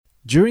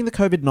During the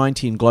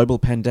COVID-19 global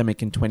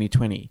pandemic in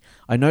 2020,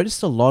 I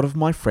noticed a lot of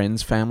my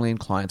friends, family, and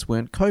clients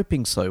weren't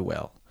coping so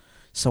well.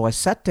 So I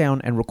sat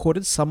down and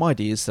recorded some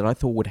ideas that I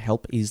thought would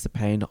help ease the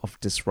pain of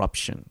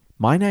disruption.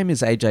 My name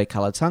is AJ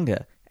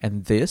Kalatunga,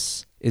 and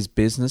this is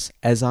Business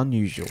as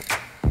Unusual.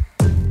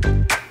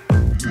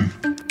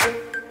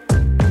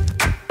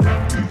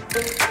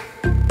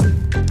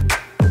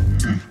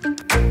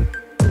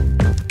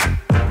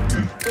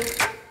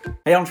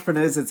 Hey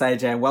entrepreneurs, it's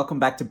AJ and welcome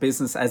back to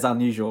Business as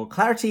Unusual,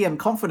 clarity and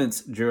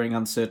confidence during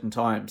uncertain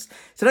times.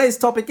 Today's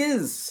topic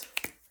is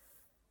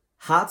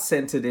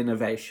heart-centered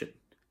innovation.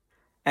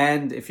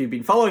 And if you've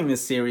been following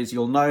this series,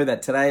 you'll know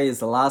that today is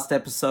the last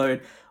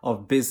episode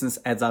of Business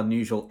as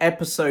Unusual,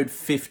 episode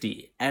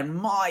 50. And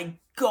my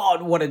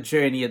God, what a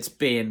journey it's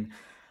been.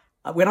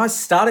 When I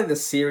started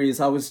this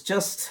series, I was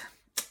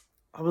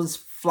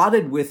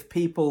flooded with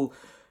people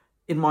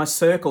in my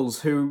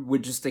circles who were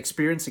just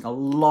experiencing a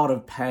lot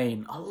of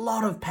pain.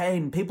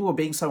 People were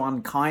being so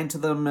unkind to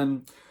them.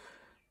 And,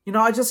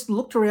 I just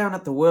looked around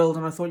at the world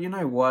and I thought,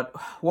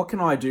 what can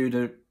I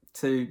do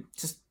to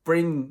just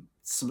bring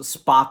some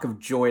spark of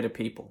joy to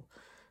people?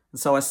 And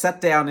so I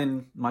sat down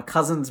in my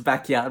cousin's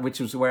backyard,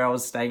 which was where I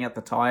was staying at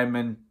the time,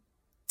 and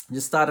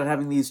just started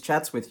having these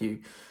chats with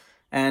you.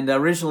 And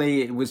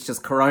originally it was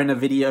just Corona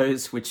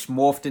videos, which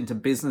morphed into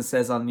Business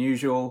as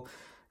Unusual.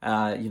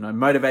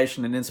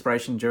 Motivation and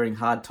inspiration during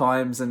hard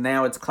times, and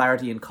now it's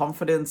clarity and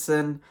confidence,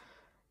 and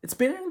it's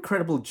been an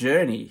incredible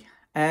journey.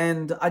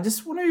 And I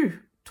just want to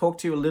talk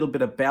to you a little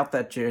bit about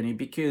that journey,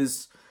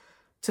 because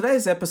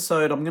today's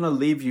episode, I'm going to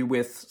leave you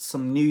with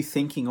some new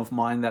thinking of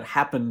mine that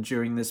happened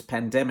during this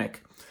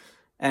pandemic.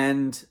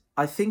 And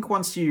I think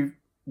once you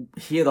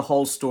hear the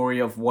whole story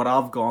of what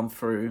I've gone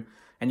through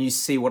and you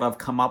see what I've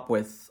come up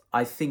with,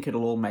 I think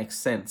it'll all make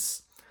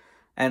sense.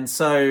 And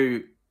so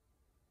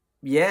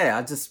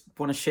I just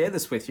want to share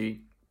this with you,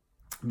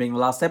 being the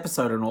last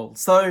episode and all.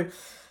 So,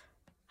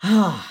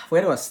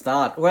 where do I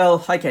start?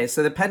 Well, okay,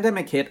 so the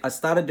pandemic hit. I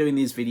started doing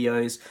these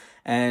videos,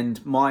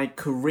 and my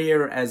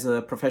career as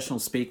a professional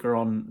speaker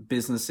on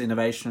business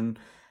innovation,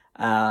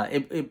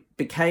 it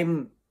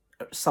became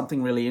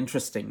something really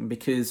interesting,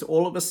 because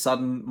all of a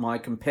sudden my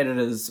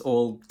competitors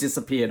all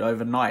disappeared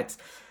overnight.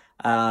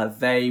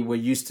 They were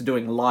used to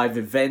doing live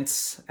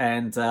events,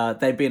 and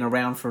they've been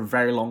around for a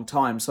very long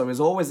time. So it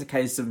was always a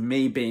case of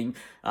me being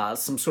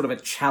some sort of a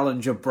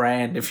challenger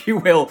brand, if you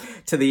will,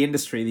 to the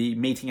industry, the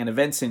meeting and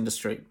events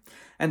industry.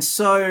 And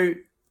so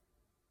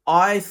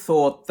I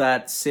thought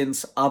that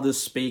since other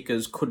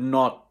speakers could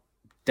not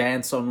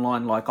dance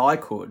online like I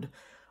could,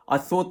 I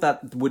thought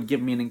that would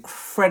give me an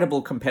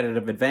incredible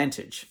competitive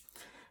advantage.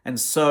 And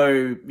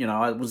so,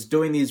 I was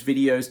doing these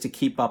videos to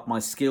keep up my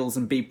skills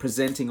and be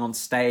presenting on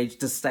stage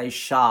to stay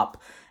sharp.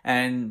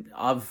 And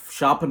I've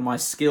sharpened my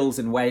skills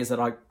in ways that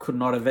I could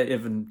not have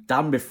even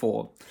done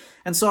before.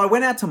 And so I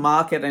went out to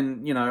market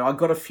and, I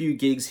got a few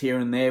gigs here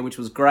and there, which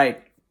was great.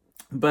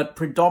 But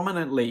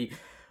predominantly,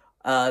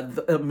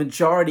 the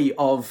majority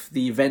of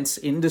the events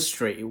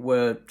industry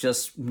were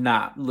just,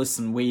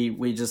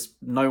 we just,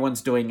 no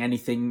one's doing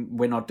anything.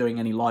 We're not doing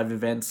any live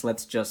events.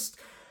 Let's just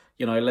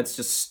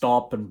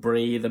stop and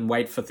breathe and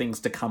wait for things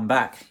to come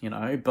back,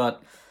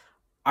 but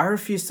I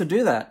refuse to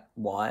do that.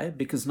 Why?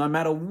 Because no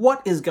matter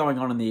what is going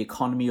on in the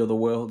economy or the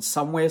world,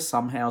 somewhere,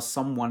 somehow,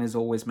 someone is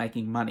always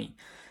making money.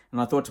 And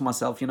I thought to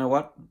myself,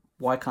 what?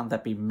 Why can't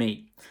that be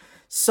me?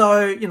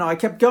 So, I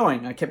kept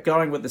going. I kept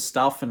going with the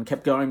stuff and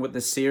kept going with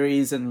the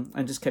series and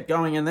just kept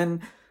going. And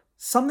then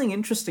something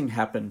interesting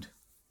happened.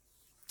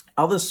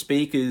 Other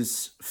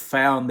speakers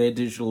found their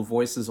digital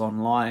voices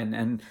online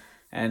and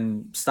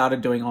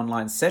started doing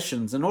online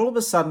sessions. And all of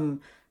a sudden,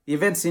 the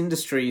events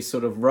industry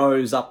sort of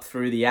rose up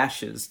through the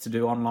ashes to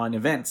do online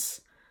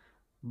events.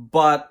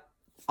 But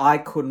I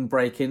couldn't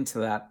break into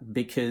that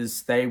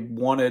because they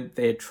wanted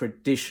their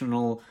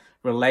traditional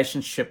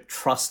relationship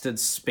trusted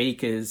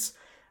speakers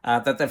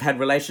that they've had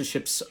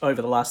relationships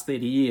over the last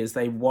 30 years.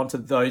 They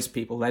wanted those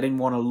people. They didn't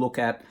want to look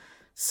at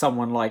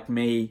someone like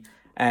me,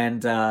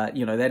 and they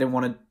didn't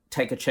want to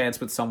take a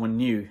chance with someone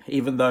new,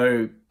 even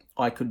though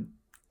I could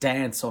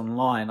dance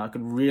online. I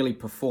could really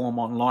perform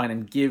online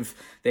and give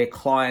their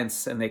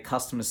clients and their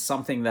customers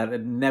something that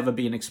had never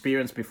been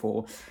experienced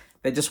before.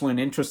 They just weren't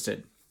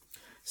interested.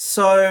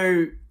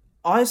 So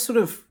I sort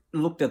of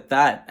looked at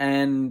that,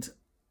 and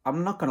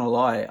I'm not going to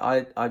lie,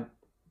 I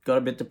got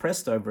a bit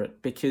depressed over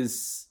it,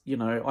 because,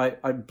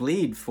 I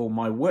bleed for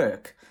my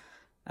work.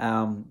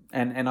 And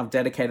I've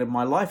dedicated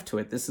my life to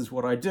it. This is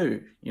what I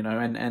do,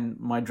 and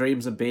my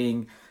dreams of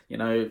being,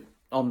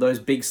 on those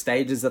big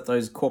stages at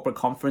those corporate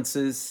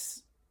conferences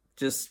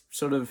just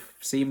sort of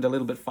seemed a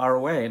little bit far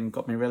away and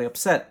got me really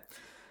upset.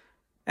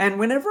 And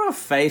whenever I've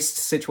faced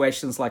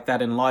situations like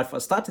that in life, I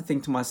start to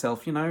think to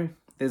myself,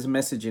 there's a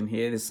message in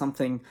here. There's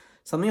something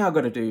I've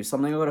got to do,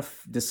 something I've got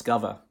to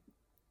discover.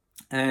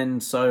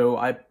 And so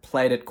I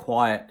played it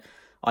quiet.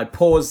 I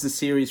paused the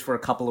series for a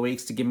couple of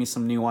weeks to give me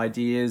some new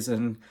ideas,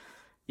 and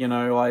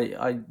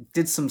I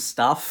did some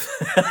stuff.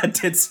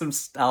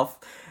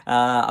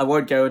 I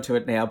won't go into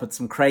it now, but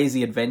some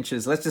crazy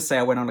adventures. Let's just say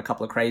I went on a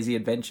couple of crazy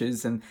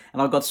adventures, and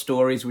I've got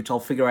stories which I'll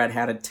figure out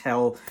how to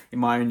tell in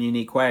my own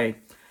unique way.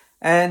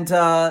 And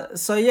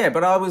so yeah,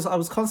 but I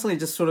was constantly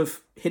just sort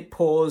of hit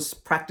pause,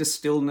 practice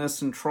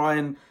stillness, and try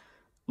and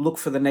look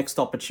for the next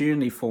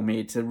opportunity for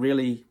me to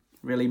really,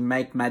 really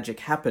make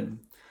magic happen.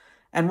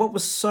 And what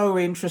was so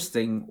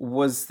interesting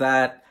was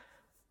that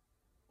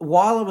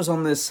while I was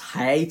on this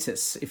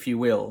hiatus, if you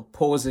will,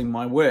 pausing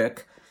my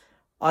work,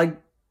 I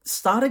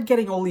started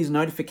getting all these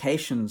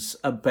notifications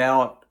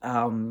about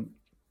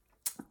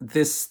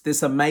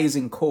this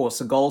amazing course,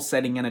 a goal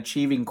setting and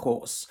achieving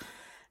course.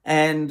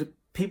 And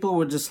people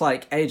were just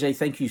like, AJ,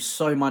 thank you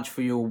so much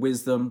for your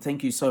wisdom.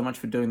 Thank you so much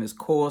for doing this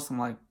course. I'm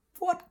like,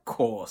 what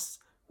course?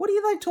 What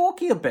are they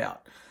talking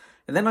about?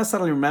 And then I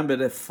suddenly remembered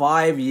that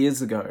 5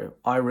 years ago,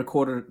 I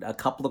recorded a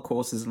couple of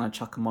courses and I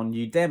chuck them on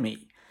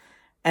Udemy.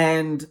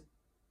 And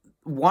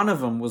one of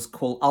them was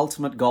called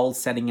Ultimate Goal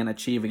Setting and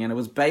Achieving. And it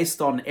was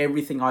based on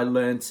everything I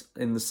learned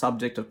in the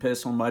subject of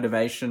personal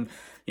motivation.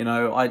 You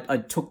know, I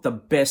took the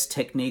best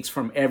techniques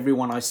from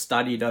everyone I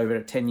studied over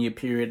a 10-year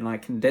period and I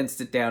condensed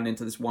it down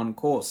into this one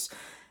course.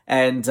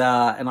 And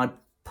I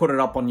put it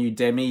up on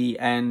Udemy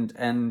and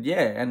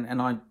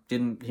I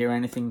didn't hear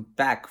anything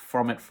back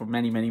from it for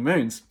many, many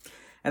moons.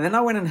 And then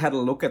I went and had a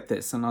look at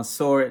this and I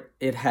saw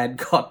it had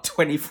got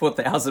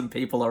 24,000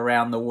 people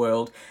around the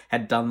world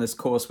had done this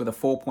course with a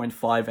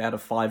 4.5 out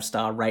of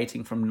 5-star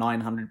rating from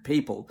 900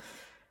 people.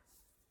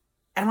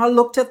 And I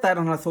looked at that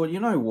and I thought, you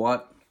know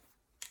what?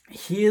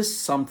 Here's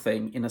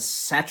something in a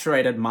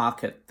saturated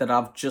market that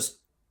I've just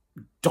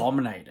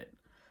dominated.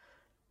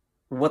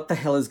 What the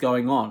hell is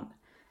going on?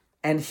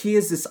 And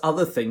here's this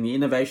other thing, the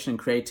innovation and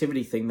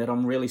creativity thing that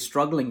I'm really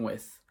struggling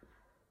with.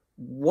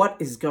 What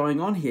is going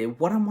on here?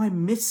 What am I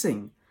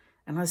missing?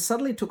 And I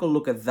suddenly took a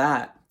look at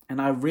that and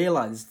I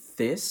realized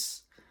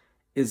this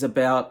is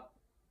about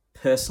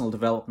personal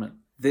development.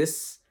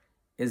 This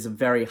is a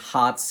very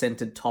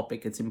heart-centered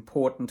topic. It's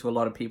important to a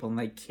lot of people and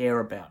they care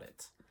about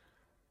it.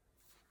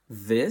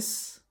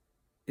 This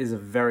is a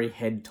very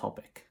head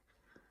topic.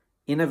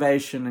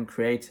 Innovation and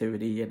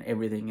creativity and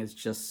everything is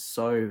just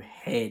so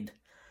head.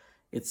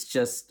 It's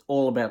just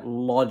all about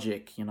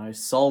logic, you know,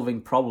 solving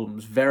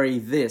problems, very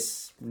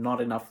this, not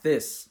enough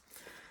this.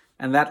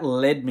 And that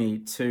led me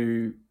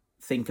to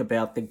think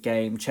about the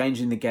game,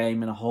 changing the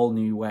game in a whole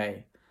new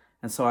way.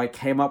 And so I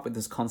came up with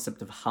this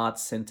concept of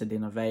heart-centered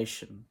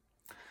innovation.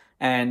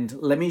 And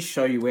let me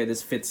show you where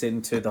this fits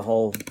into the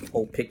whole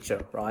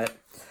picture, right?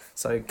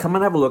 So come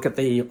and have a look at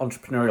the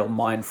entrepreneurial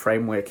mind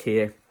framework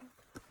here,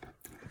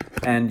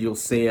 and you'll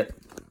see it.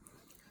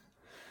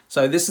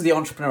 So this is the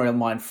entrepreneurial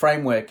mind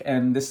framework,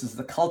 and this is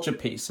the culture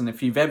piece. And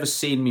if you've ever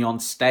seen me on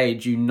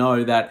stage, you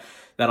know that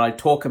I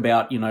talk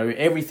about, you know,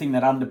 everything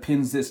that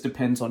underpins this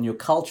depends on your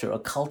culture, a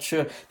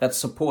culture that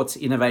supports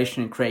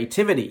innovation and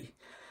creativity.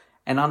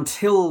 And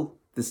until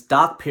this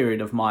dark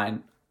period of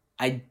mine,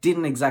 I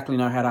didn't exactly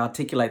know how to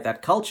articulate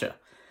that culture.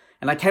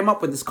 And I came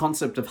up with this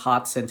concept of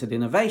heart-centered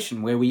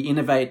innovation, where we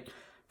innovate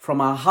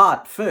from our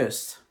heart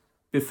first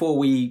before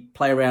we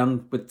play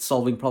around with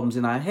solving problems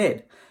in our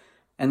head.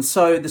 And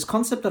so this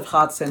concept of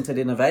heart-centered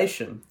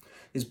innovation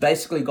is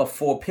basically got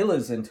 4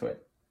 pillars into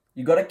it.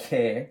 You got to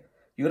care,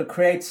 you got to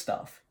create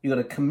stuff, you got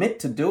to commit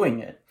to doing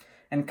it,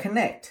 and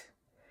connect.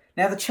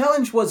 Now the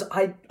challenge was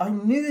I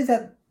knew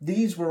that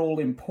these were all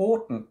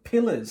important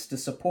pillars to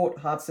support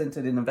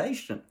heart-centered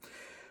innovation,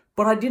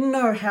 but I didn't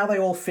know how they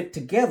all fit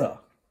together.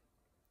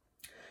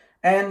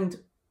 And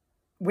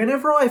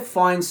whenever I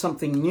find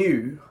something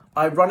new,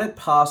 I run it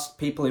past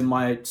people in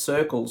my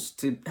circles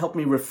to help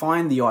me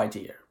refine the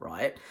idea,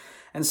 right?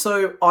 And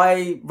so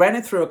I ran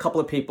it through a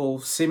couple of people,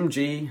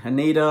 Simji,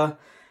 Anita,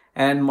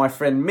 and my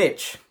friend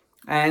Mitch.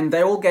 And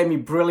they all gave me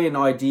brilliant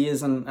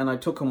ideas and I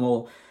took them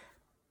all.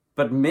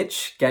 But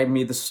Mitch gave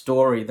me the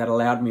story that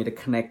allowed me to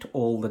connect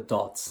all the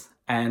dots.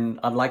 And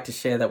I'd like to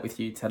share that with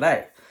you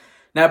today.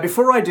 Now,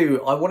 before I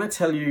do, I want to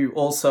tell you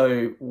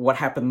also what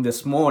happened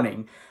this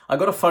morning. I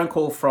got a phone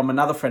call from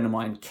another friend of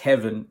mine,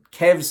 Kevin.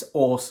 Kev's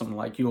awesome.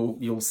 Like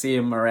you'll see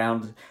him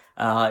around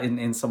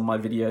in some of my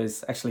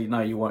videos. Actually,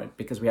 no, you won't,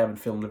 because we haven't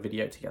filmed a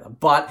video together.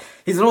 But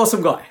he's an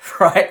awesome guy,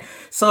 right?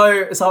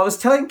 So I was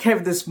telling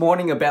Kev this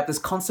morning about this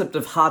concept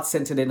of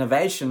heart-centered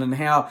innovation and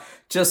how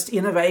just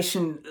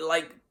innovation,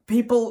 like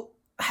people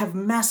have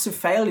massive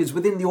failures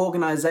within the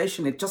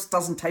organization. It just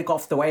doesn't take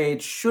off the way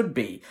it should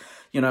be,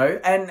 you know,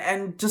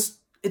 and just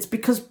it's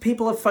because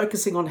people are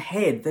focusing on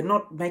head. They're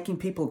not making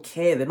people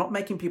care. They're not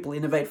making people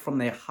innovate from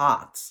their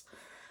hearts.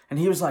 And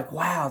he was like,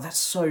 wow, that's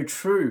so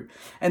true.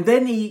 And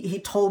then he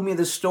told me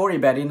the story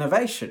about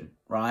innovation,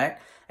 right?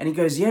 And he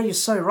goes, yeah, you're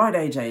so right,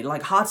 AJ.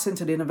 Like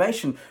heart-centered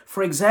innovation.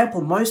 For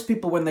example, most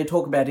people, when they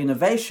talk about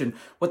innovation,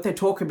 what they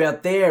talk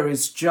about there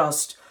is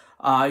just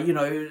Had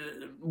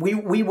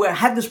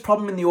this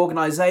problem in the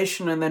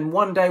organization, and then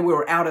one day we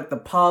were out at the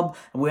pub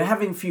and we were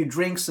having a few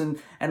drinks, and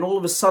all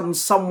of a sudden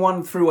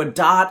someone threw a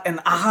dart,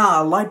 and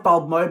a light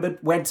bulb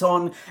moment went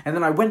on, and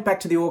then I went back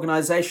to the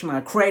organization and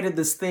I created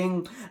this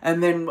thing,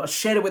 and then I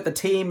shared it with the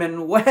team,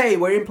 and hey,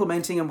 we're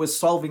implementing and we're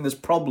solving this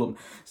problem.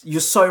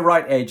 You're so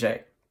right,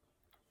 AJ.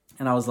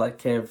 And I was like,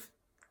 Kev,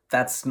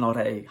 that's not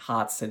a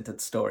heart-centered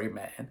story,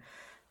 man.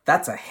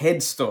 That's a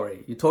head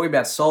story. You're talking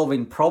about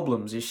solving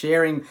problems. You're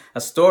sharing a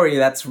story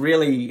that's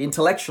really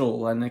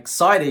intellectual and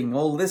exciting,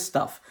 all this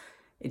stuff.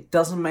 It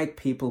doesn't make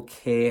people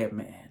care,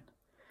 man.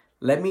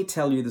 Let me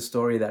tell you the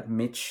story that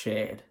Mitch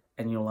shared,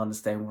 and you'll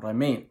understand what I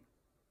mean.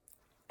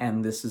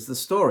 And this is the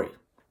story.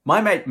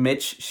 My mate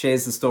Mitch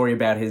shares the story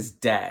about his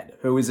dad,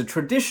 who is a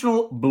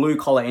traditional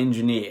blue-collar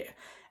engineer,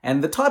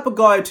 and the type of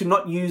guy to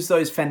not use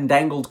those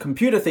fandangled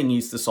computer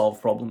thingies to solve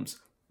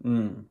problems.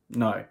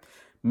 No.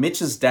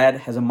 Mitch's dad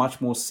has a much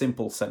more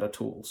simple set of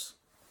tools.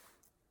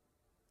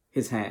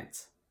 His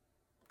hands.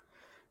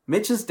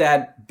 Mitch's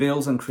dad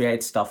builds and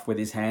creates stuff with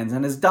his hands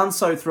and has done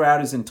so throughout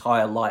his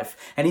entire life.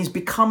 And he's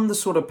become the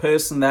sort of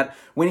person that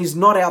when he's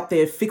not out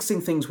there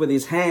fixing things with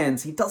his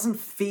hands, he doesn't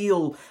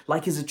feel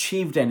like he's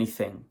achieved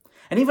anything.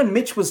 And even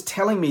Mitch was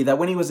telling me that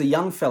when he was a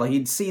young fella,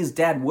 he'd see his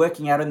dad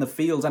working out in the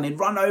fields and he'd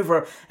run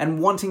over and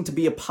wanting to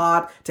be a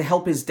part to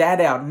help his dad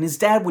out. And his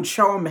dad would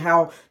show him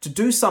how to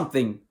do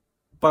something,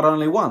 but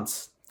only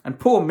once. And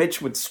poor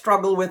Mitch would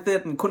struggle with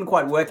it and couldn't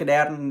quite work it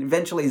out. And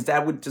eventually his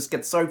dad would just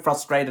get so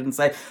frustrated and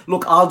say,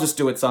 look, I'll just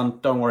do it, son.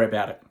 Don't worry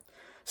about it.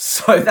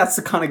 So that's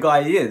the kind of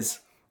guy he is.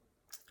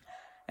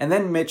 And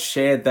then Mitch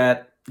shared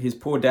that his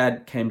poor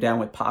dad came down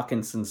with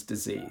Parkinson's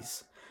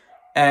disease.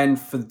 And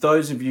for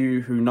those of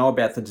you who know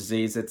about the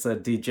disease, it's a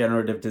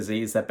degenerative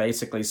disease that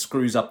basically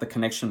screws up the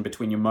connection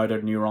between your motor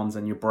neurons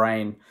and your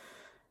brain.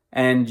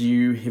 And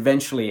you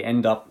eventually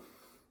end up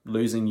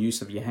losing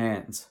use of your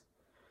hands.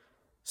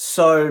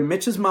 So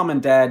Mitch's mum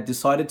and dad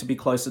decided to be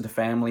closer to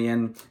family,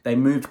 and they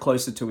moved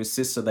closer to his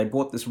sister. They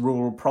bought this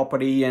rural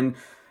property, and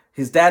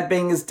his dad,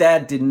 being his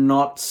dad, did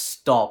not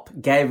stop,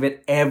 gave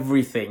it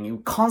everything. He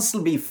would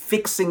constantly be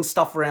fixing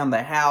stuff around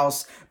the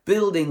house,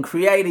 building,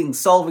 creating,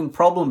 solving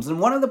problems.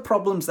 And one of the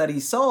problems that he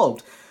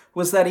solved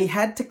was that he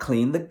had to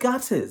clean the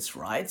gutters,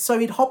 right? So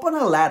he'd hop on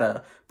a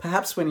ladder,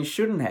 perhaps when he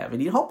shouldn't have,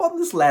 and he'd hop on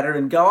this ladder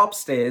and go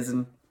upstairs,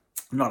 and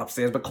not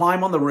upstairs, but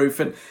climb on the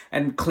roof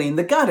and clean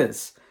the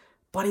gutters.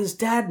 But his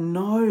dad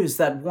knows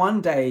that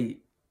one day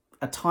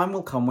a time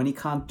will come when he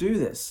can't do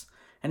this.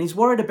 And he's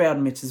worried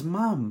about Mitch's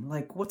mum.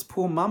 Like, what's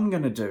poor mum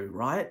going to do,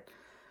 right?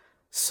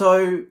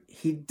 So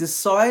he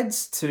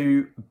decides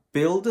to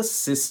build a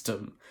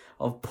system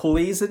of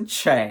pulleys and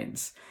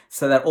chains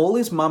so that all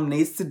his mum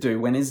needs to do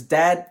when his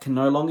dad can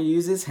no longer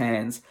use his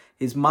hands,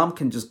 his mum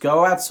can just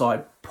go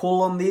outside,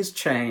 pull on these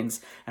chains,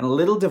 and a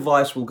little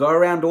device will go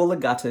around all the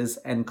gutters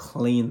and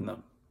clean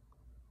them.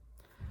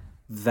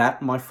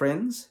 That, my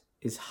friends,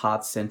 is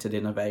heart-centered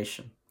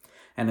innovation.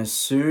 And as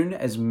soon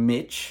as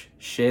Mitch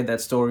shared that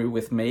story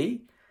with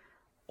me,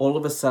 all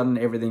of a sudden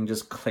everything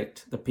just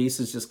clicked. The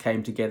pieces just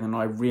came together and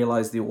I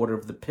realized the order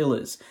of the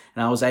pillars.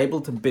 And I was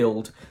able to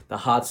build the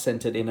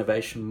heart-centered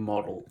innovation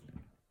model.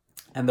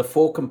 And the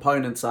 4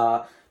 components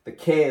are the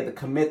care, the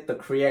commit, the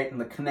create, and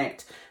the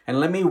connect.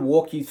 And let me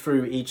walk you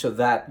through each of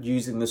that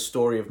using the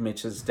story of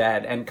Mitch's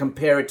dad and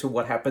compare it to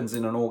what happens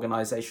in an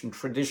organization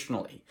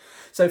traditionally.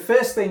 So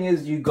first thing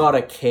is you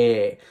gotta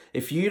care.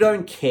 If you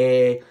don't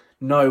care,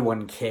 no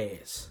one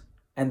cares.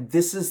 And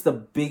this is the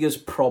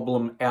biggest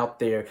problem out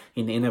there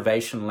in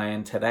innovation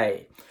land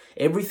today.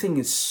 Everything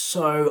is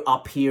so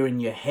up here in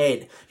your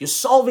head. You're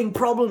solving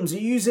problems,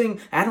 you're using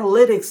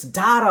analytics,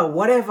 data,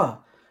 whatever.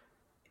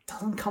 It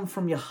doesn't come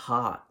from your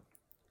heart.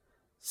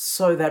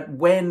 So that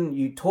when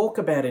you talk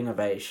about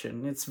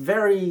innovation, it's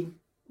very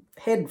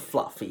head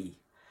fluffy.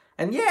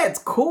 And yeah, it's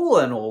cool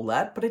and all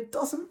that, but it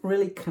doesn't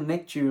really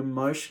connect you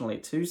emotionally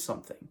to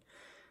something.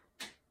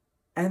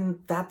 And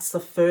that's the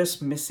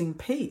first missing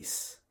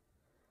piece.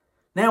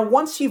 Now,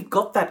 once you've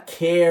got that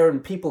care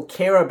and people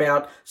care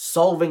about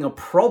solving a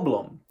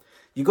problem,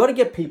 you got to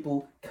get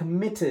people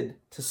committed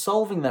to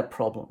solving that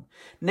problem.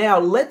 Now,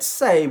 let's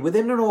say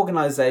within an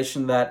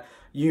organization that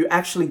you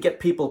actually get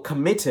people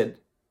committed,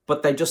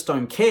 but they just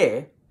don't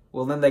care,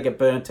 well, then they get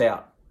burnt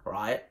out,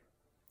 right?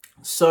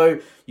 So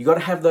you got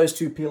to have those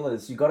 2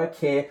 pillars. You got to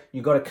care,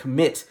 you got to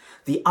commit.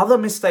 The other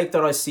mistake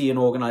that I see in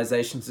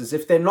organizations is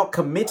if they're not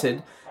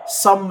committed,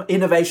 some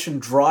innovation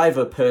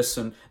driver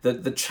person,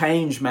 the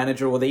change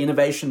manager or the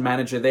innovation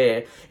manager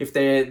there, if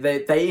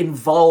they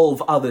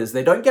involve others,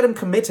 they don't get them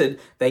committed,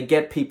 they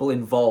get people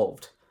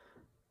involved.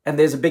 And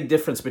there's a big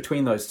difference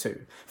between those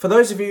two. For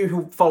those of you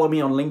who follow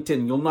me on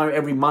LinkedIn, you'll know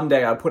every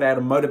Monday I put out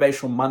a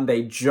Motivational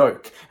Monday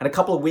joke. And a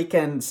couple of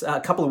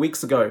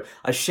weeks ago,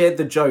 I shared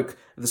the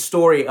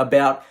story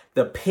about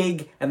the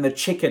pig and the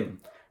chicken.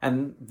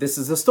 And this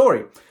is the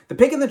story. The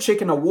pig and the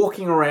chicken are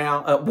walking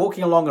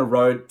along a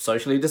road,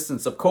 socially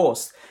distanced, of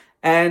course.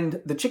 And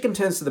the chicken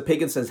turns to the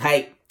pig and says,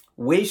 "Hey,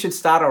 we should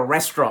start a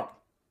restaurant."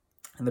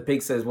 And the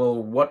pig says,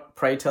 "Well, what,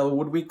 pray tell,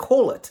 would we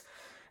call it?"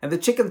 And the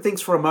chicken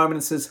thinks for a moment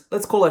and says,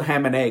 let's call it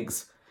ham and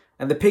eggs.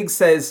 And the pig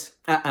says,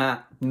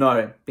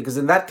 no, because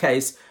in that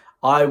case,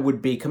 I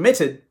would be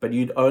committed, but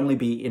you'd only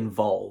be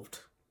involved.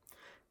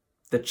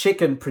 The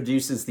chicken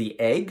produces the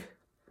egg.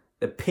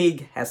 The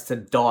pig has to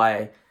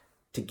die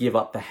to give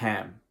up the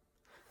ham.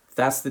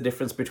 That's the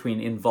difference between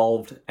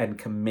involved and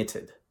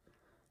committed.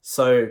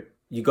 So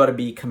you got to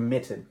be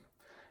committed.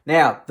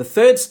 Now, the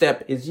third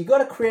step is you got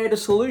to create a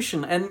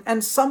solution.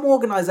 And some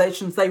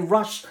organizations, they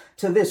rush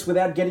to this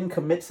without getting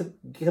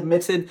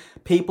committed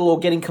people or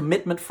getting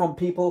commitment from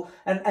people.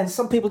 And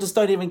some people just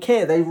don't even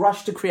care. They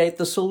rush to create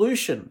the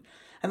solution.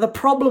 And the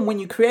problem when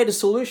you create a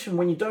solution,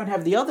 when you don't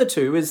have the other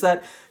two, is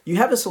that you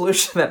have a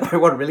solution that no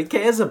one really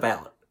cares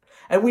about.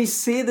 And we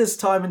see this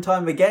time and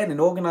time again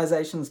in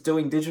organizations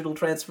doing digital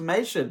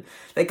transformation.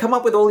 They come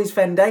up with all these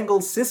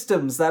fandangled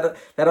systems that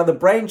are the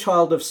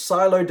brainchild of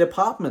silo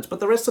departments, but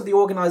the rest of the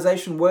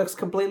organization works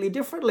completely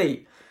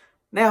differently.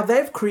 Now,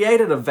 they've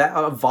created a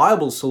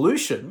viable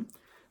solution,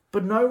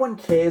 but no one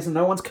cares and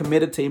no one's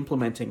committed to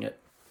implementing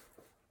it.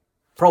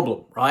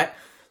 Problem, right?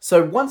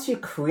 So once you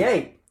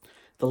create,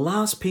 the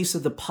last piece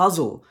of the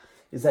puzzle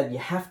is that you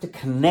have to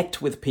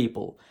connect with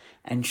people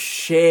and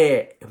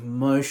share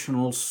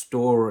emotional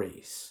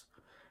stories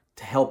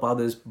to help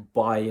others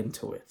buy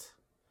into it.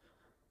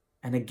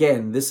 And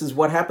again, this is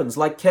what happens.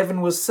 Like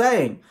Kevin was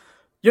saying,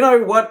 you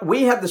know what?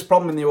 We had this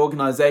problem in the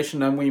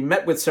organization and we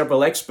met with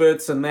several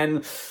experts and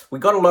then we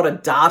got a lot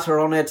of data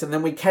on it and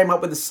then we came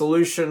up with a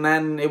solution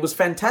and it was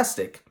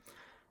fantastic.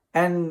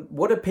 And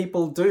what do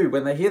people do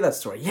when they hear that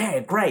story? Yeah,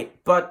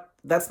 great, but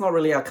that's not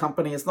really our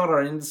company. It's not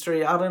our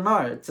industry. I don't know.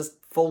 It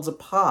just falls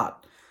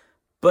apart.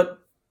 But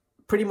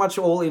pretty much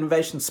all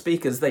innovation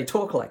speakers, they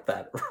talk like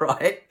that,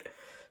 right?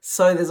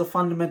 So there's a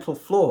fundamental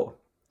flaw.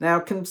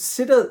 Now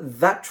consider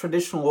that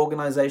traditional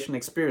organization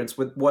experience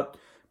with what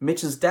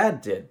Mitch's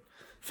dad did.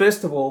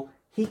 First of all,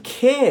 he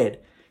cared.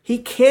 He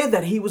cared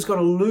that he was going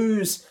to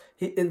lose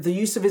the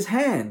use of his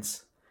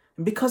hands.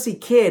 And because he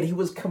cared, he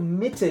was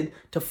committed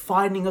to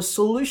finding a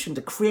solution,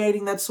 to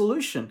creating that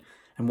solution.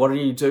 And what did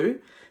he do?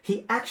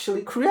 He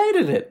actually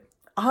created it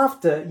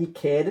after he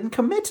cared and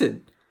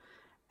committed.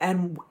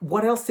 And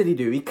what else did he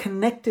do? He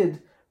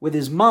connected with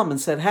his mum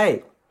and said,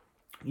 hey,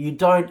 you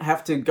don't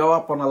have to go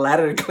up on a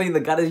ladder to clean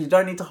the gutters. You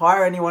don't need to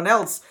hire anyone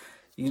else.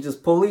 You can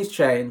just pull these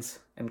chains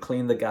and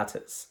clean the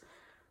gutters.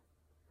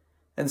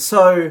 And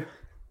so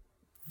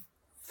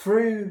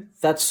through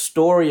that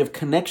story of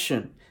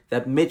connection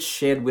that Mitch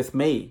shared with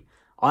me,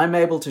 I'm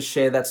able to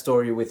share that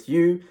story with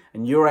you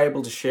and you're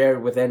able to share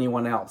it with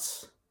anyone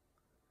else.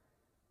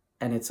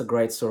 And it's a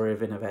great story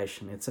of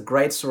innovation. It's a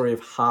great story of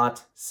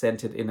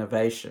heart-centered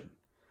innovation.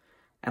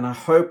 And I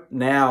hope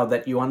now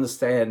that you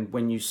understand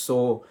when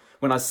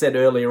I said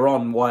earlier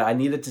on why I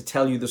needed to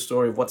tell you the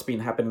story of what's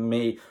been happening to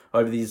me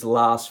over these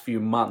last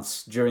few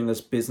months during this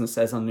Business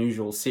as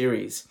Unusual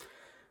series.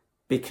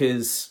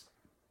 Because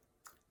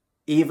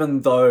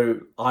even though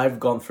I've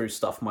gone through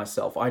stuff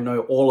myself, I know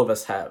all of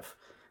us have.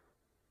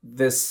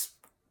 This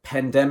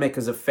pandemic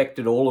has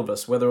affected all of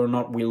us, whether or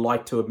not we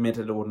like to admit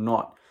it or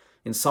not.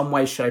 In some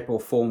way, shape or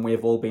form, we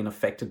have all been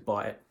affected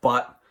by it.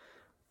 But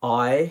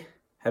I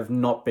have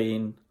not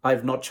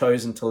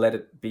chosen to let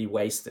it be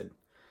wasted.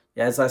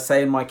 As I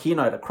say in my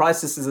keynote, a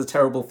crisis is a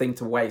terrible thing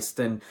to waste.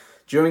 And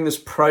during this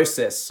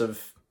process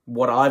of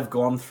what I've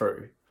gone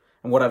through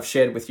and what I've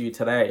shared with you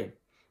today,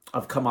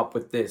 I've come up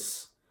with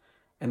this.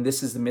 And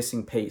this is the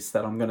missing piece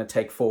that I'm going to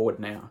take forward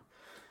now.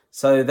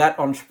 So that,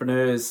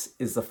 entrepreneurs,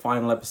 is the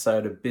final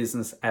episode of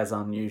Business as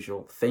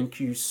Unusual. Thank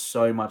you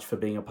so much for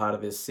being a part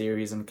of this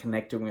series and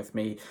connecting with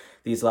me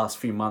these last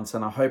few months.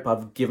 And I hope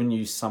I've given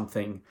you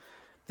something,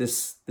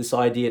 this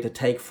idea to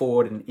take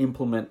forward and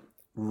implement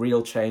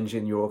real change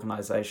in your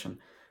organization.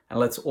 And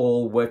let's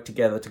all work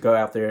together to go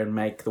out there and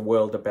make the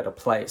world a better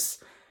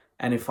place.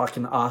 And if I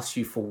can ask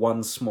you for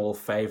one small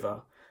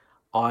favor,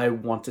 I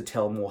want to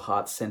tell more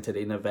heart-centered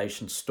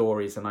innovation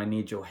stories and I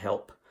need your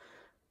help.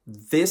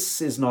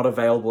 This is not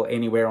available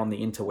anywhere on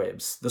the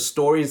interwebs. The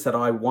stories that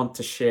I want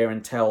to share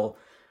and tell,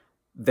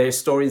 they're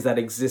stories that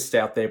exist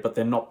out there, but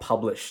they're not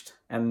published.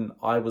 And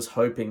I was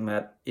hoping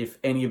that if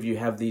any of you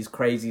have these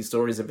crazy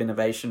stories of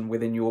innovation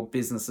within your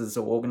businesses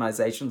or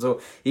organizations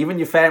or even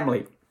your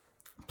family,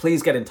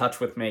 please get in touch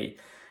with me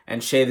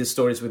and share these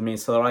stories with me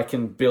so that I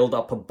can build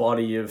up a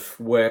body of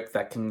work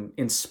that can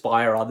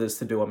inspire others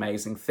to do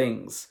amazing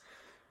things.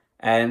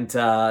 And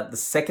the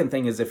second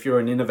thing is, if you're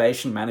an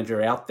innovation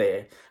manager out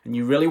there and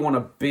you really want to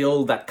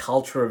build that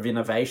culture of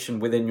innovation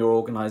within your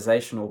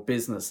organization or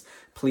business,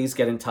 please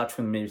get in touch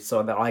with me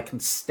so that I can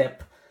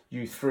step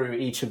you through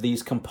each of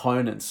these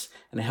components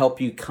and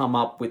help you come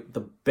up with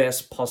the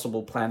best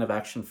possible plan of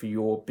action for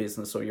your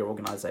business or your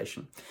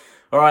organization.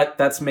 All right,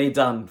 that's me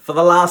done. For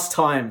the last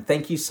time,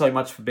 thank you so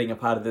much for being a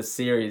part of this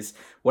series.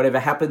 Whatever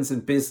happens in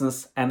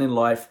business and in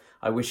life,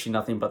 I wish you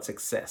nothing but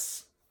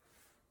success.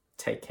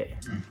 Take care.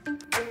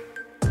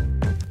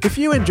 If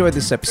you enjoyed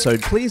this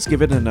episode, please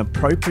give it an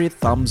appropriate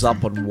thumbs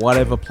up on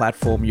whatever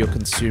platform you're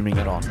consuming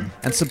it on,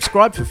 and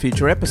subscribe for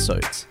future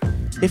episodes.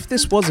 If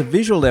this was a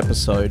visual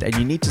episode and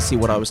you need to see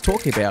what I was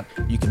talking about,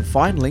 you can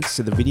find links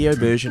to the video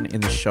version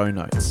in the show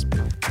notes.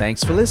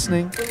 Thanks for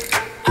listening.